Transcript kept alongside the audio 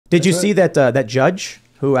Did you see that that judge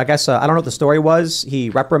who I guess I don't know what the story was?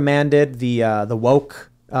 He reprimanded the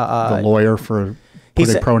woke the lawyer for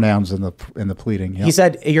putting pronouns in the pleading. Yep. He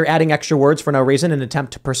said you're adding extra words for no reason in an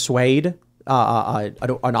attempt to persuade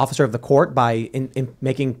an officer of the court by in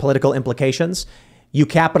making political implications. You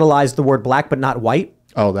capitalized the word black but not white.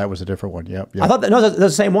 Oh, that was a different one. Yep. I thought that, no, that was the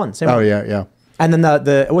same one. Same one. Yeah. And then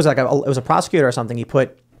it was a prosecutor or something. He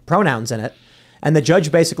put pronouns in it, and the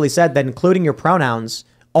judge basically said that including your pronouns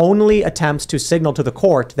only attempts to signal to the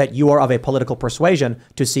court that you are of a political persuasion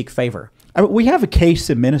to seek favor. We have a case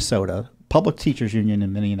in Minnesota, Public Teachers Union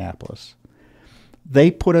in Minneapolis. They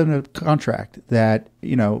put in a contract that,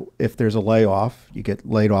 if there's a layoff, you get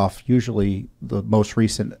laid off, usually the most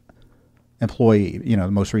recent employee, the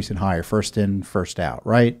most recent hire, first in, first out,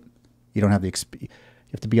 right? You don't have you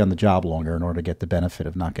have to be on the job longer in order to get the benefit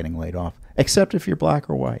of not getting laid off, except if you're black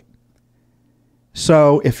or white.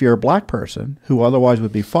 So if you're a black person who otherwise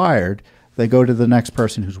would be fired, they go to the next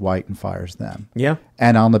person who's white and fires them. Yeah.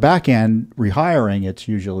 And on the back end, rehiring, it's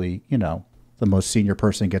usually, the most senior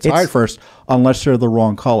person gets hired first, unless they're the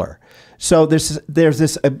wrong color. So there's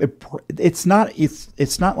this. It's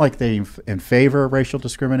not like they in favor of racial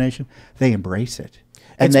discrimination. They embrace it,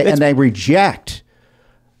 and they reject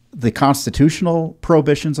the constitutional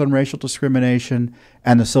prohibitions on racial discrimination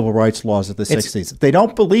and the civil rights laws of the 60s. They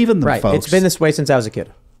don't believe in them, right. folks. It's been this way since I was a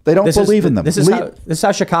kid. They don't believe in them. This is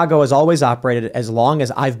how Chicago has always operated as long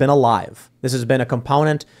as I've been alive. This has been a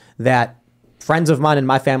component that friends of mine and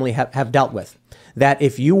my family have dealt with. That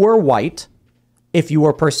if you were white, if you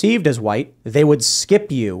were perceived as white, they would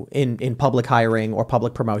skip you in public hiring or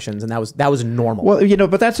public promotions, and that was normal. Well,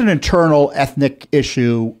 but that's an internal ethnic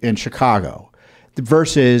issue in Chicago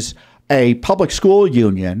versus a public school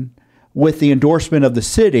union with the endorsement of the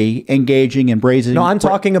city engaging in brazen. No, I'm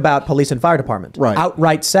talking about police and fire department. Right.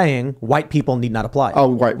 Outright saying white people need not apply.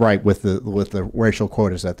 Oh, right, with the racial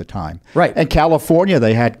quotas at the time. Right. In California,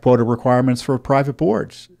 they had quota requirements for private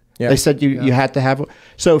boards. Yeah. They said you had to have.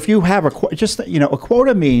 So if you have a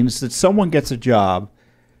quota means that someone gets a job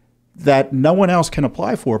that no one else can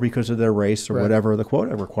apply for because of their race or whatever the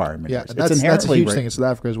quota requirement is. That's a huge thing in South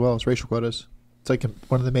Africa as well. It's racial quotas. It's like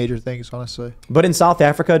one of the major things, honestly. But in South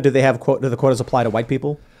Africa, do the quotas apply to white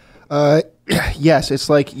people? Yes, it's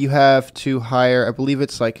like you have to hire. I believe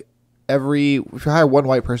it's like if you hire one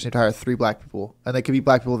white person, you have to hire 3 black people, and they could be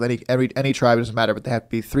black people of any tribe. It doesn't matter, but they have to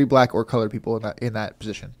be 3 black or colored people in that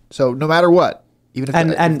position. So no matter what, even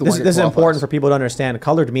if this is important for people to understand.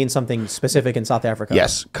 Colored means something specific in South Africa.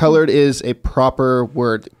 Yes, colored is a proper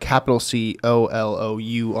word, capital COLOURED,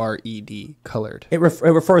 colored. It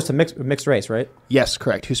refers to mixed race, right? Yes,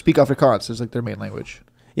 correct. Who speak Afrikaans is like their main language.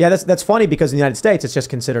 Yeah, that's funny because in the United States it's just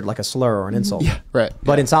considered like a slur or an insult. Yeah, right.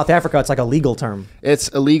 But in South Africa it's like a legal term. It's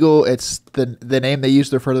illegal. It's the name they use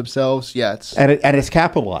to refer to themselves. Yeah, and it's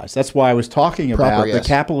capitalized. That's why I was talking about the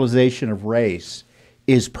capitalization of race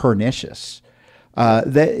is pernicious.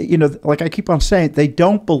 Like I keep on saying, they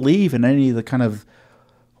don't believe in any of the kind of,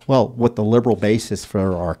 what the liberal basis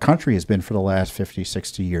for our country has been for the last 50,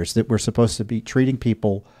 60 years, that we're supposed to be treating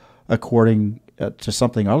people according to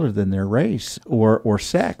something other than their race or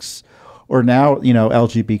sex, or now,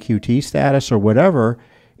 LGBTQ status or whatever.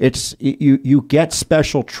 It's you get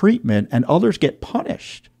special treatment and others get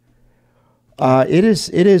punished. It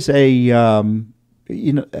is a,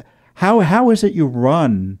 how is it you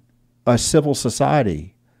run a civil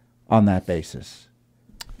society on that basis?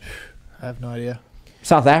 I have no idea.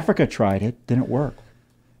 South Africa tried it, didn't work.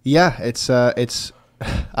 Yeah, it's I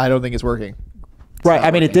don't think it's working. Right.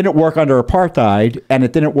 I mean, it didn't work under apartheid, and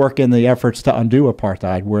it didn't work in the efforts to undo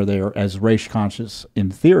apartheid, where they're as race conscious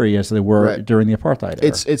in theory as they were during the apartheid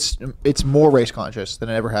era. It's more race conscious than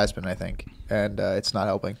it ever has been, I think, and it's not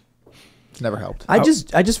helping. It's never helped. I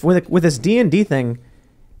just with this D&D thing,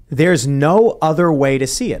 there's no other way to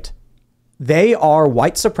see it. They are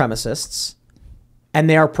white supremacists, and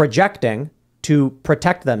they are projecting to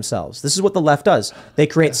protect themselves. This is what the left does. They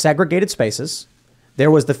create segregated spaces. There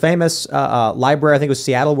was the famous library, I think it was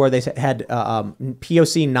Seattle, where they had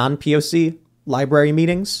POC, non-POC library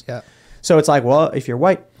meetings. Yeah. So it's like, well, if you're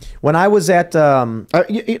white. When I was at... I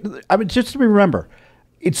mean, just to remember,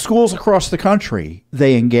 in schools across the country,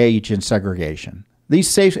 they engage in segregation.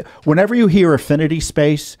 Whenever you hear affinity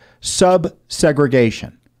space,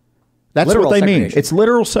 sub-segregation. That's literal what they mean. It's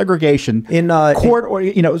literal segregation in court or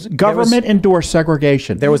government endorsed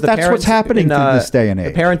segregation. That's what's happening to this day and age.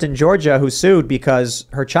 The parent in Georgia who sued because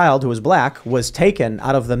her child, who was black, was taken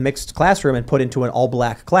out of the mixed classroom and put into an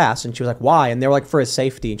all-black class, and she was like, "Why?" And they were like, "For his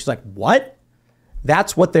safety." And she's like, "What?"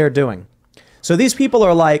 That's what they're doing. So these people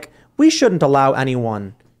are like, we shouldn't allow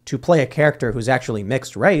anyone to play a character who's actually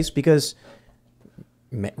mixed race because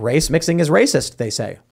race mixing is racist, they say.